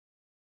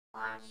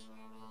What?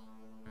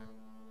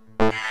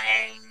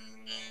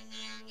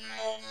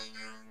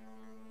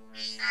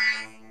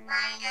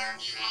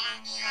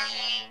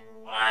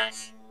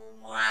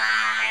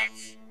 What?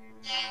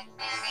 Get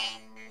ready.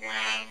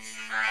 Wait,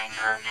 I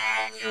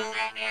command you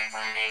make me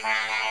funny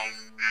running.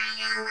 I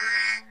know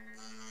what.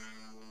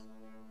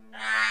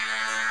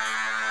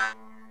 Ah!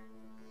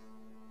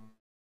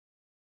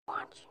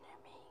 Watching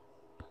me.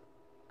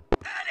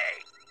 Honey!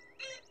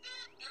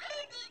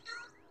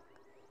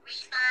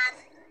 Response,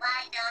 why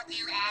don't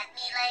you add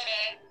me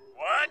later?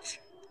 What?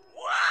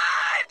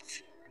 What?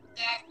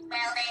 Get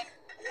welded.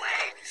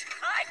 Wait!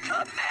 I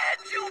command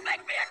you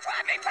make me a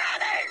Krabby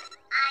Patty!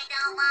 I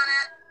don't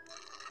wanna.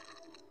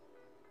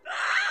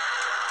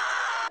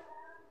 Ah!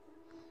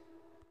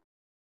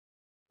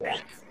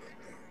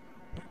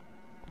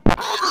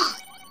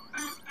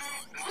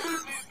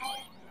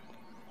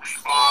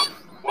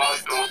 Why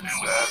don't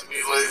you ask me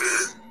later?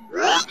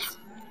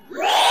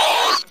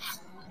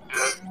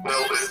 Get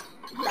welded.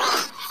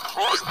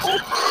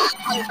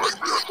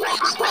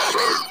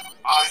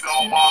 I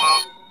don't wanna.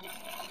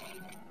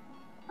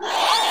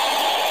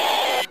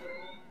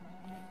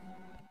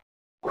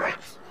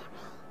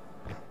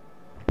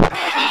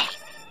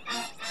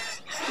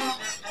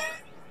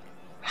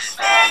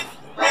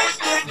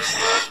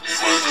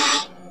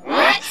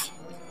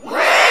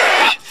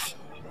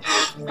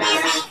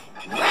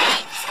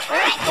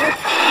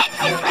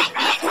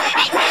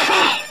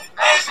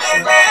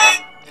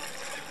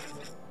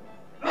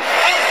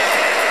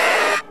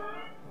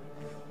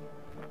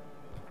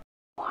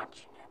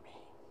 Watching me.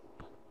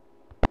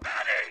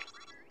 Honey!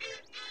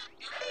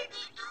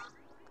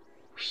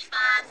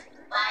 Response,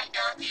 why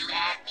don't you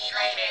add me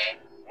later?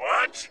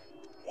 What?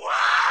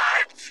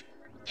 What?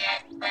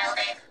 Get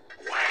welded.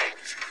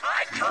 Wait!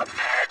 I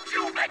command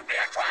you make me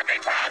a Krabby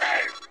Patty!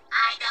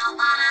 I don't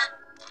wanna.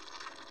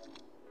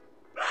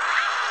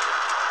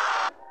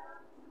 Ah!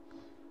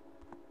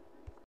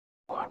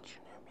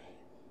 Watching me.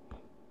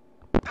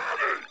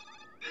 Honey!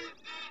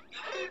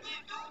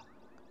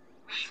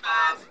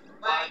 Response,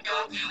 why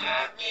don't you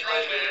add me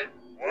later?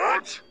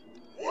 What?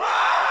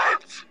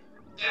 What?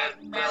 Get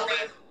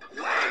welded.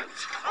 Wait!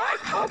 I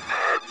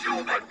command you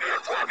make me a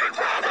Krabby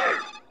Patty!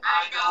 I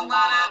don't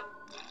wanna.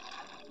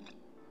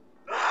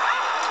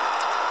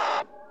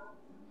 Ah!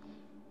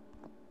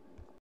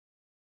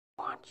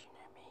 Watching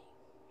me.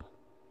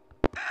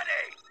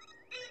 Honey!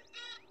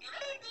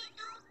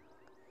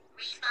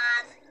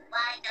 Response,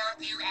 why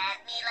don't you add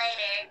me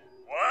later?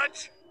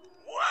 What?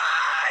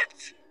 What?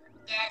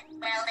 Get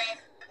welded.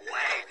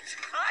 Wait!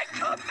 I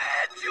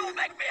command you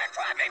make me a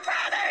Krabby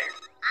Patty!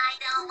 I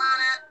don't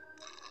wanna.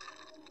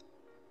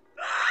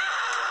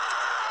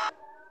 Ah!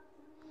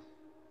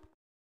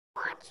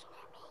 Watching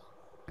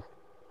me.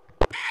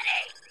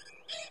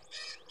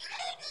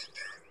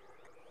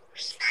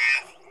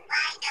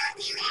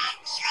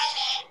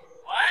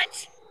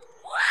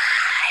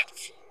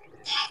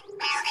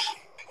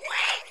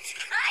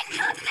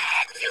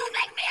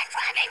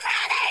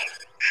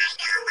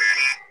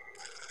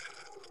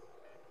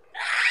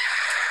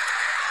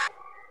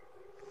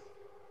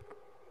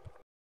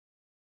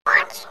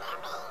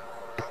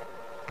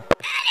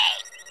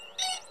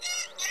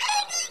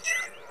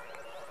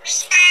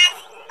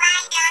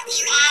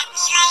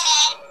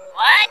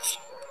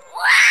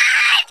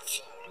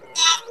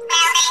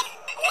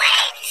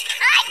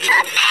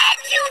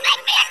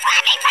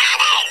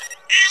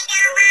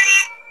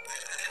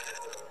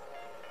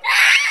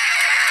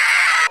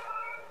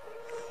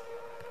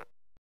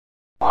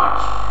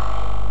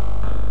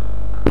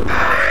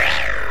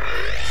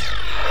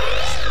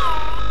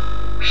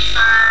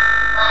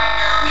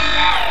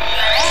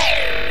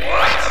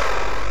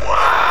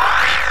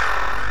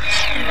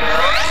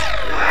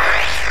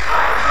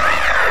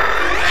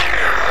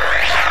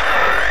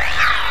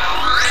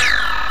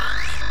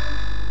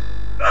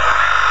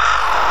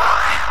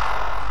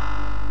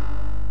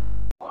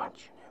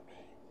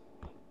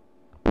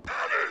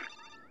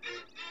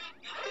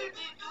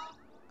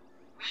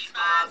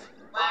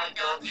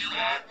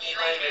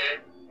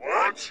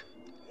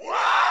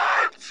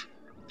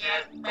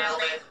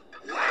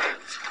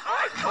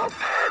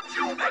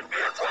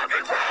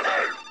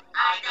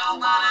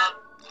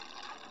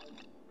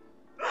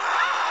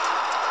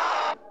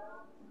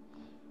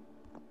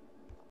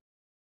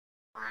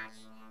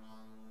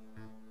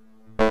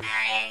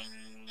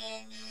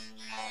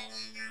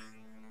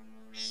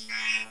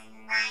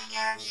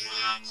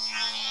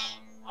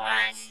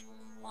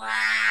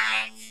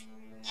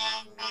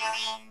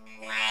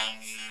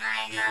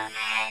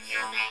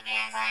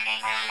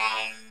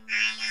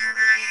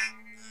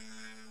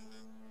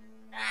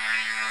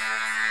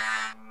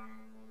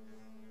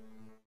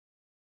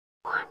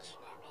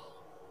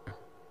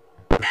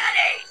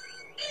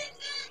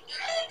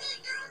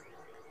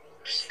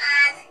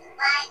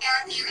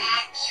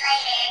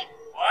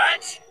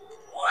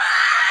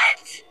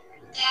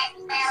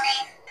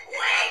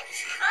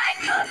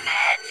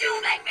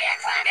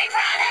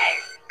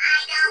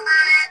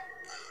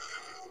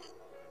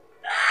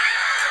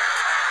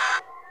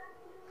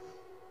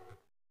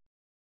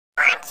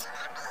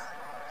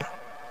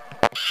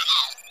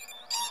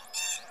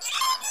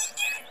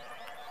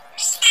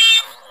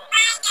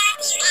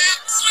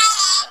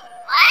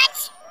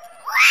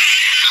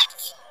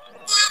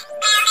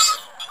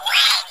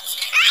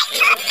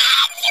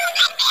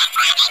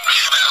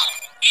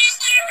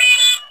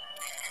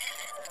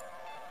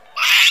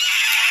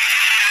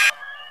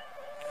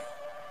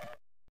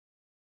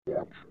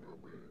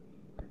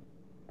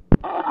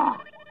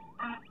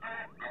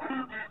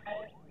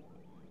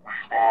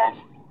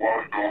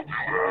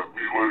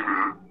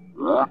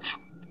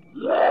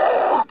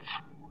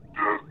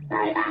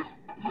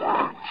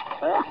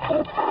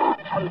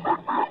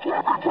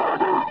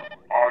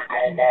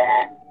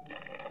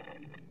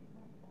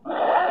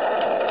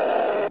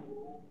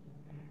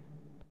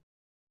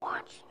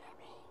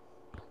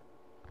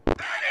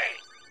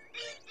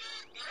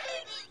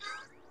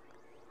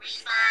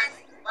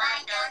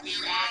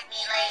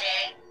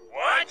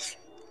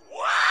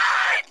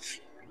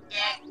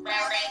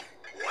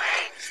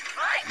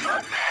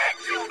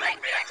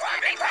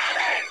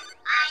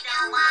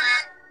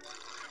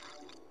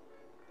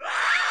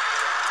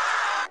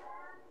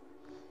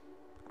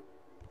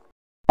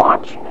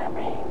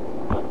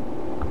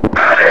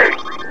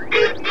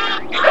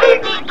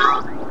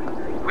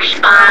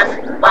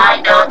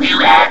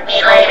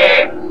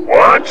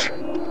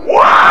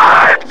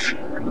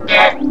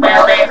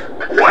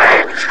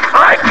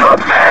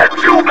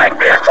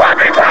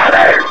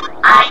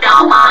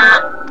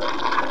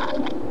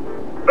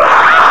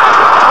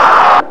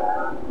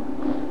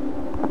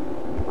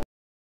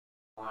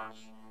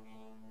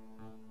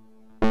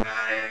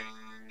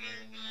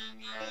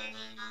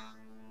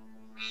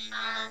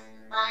 Response,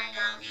 why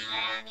don't you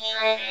ask me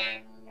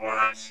later?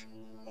 What?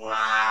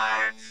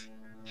 What?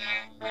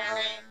 Get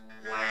willing.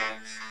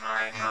 Wait,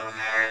 I come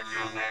here to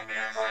make me a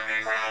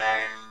fucking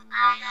brother. I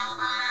don't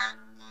wanna.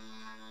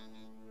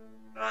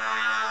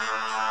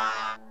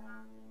 Ah.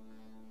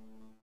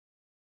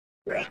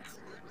 Why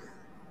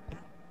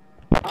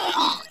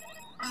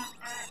don't you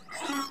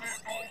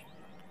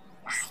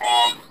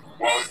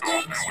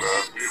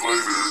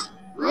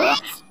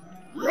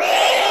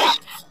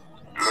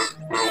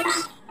ask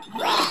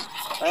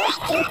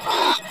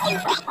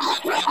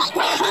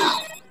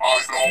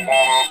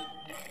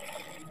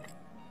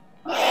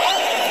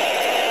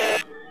me later?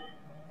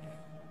 I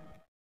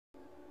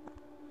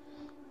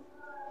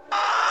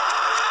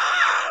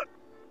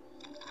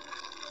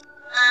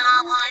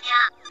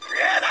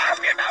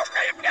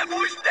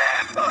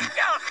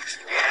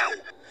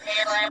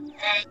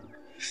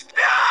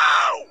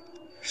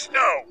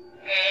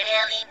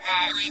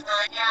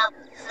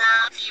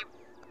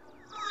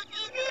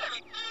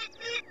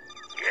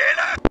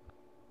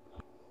don't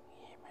wanna.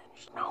 Snow!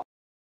 Snow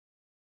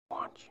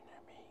wants you to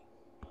me.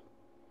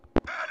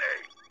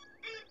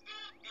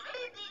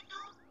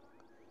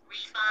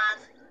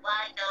 Response,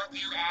 why don't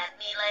you ask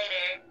me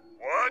later?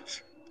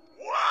 What?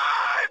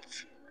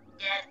 What?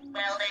 Get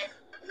welded.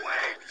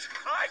 Wait!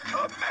 I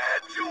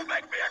command you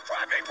make me a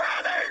Krabby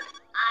Patty!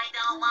 I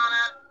don't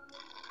wanna.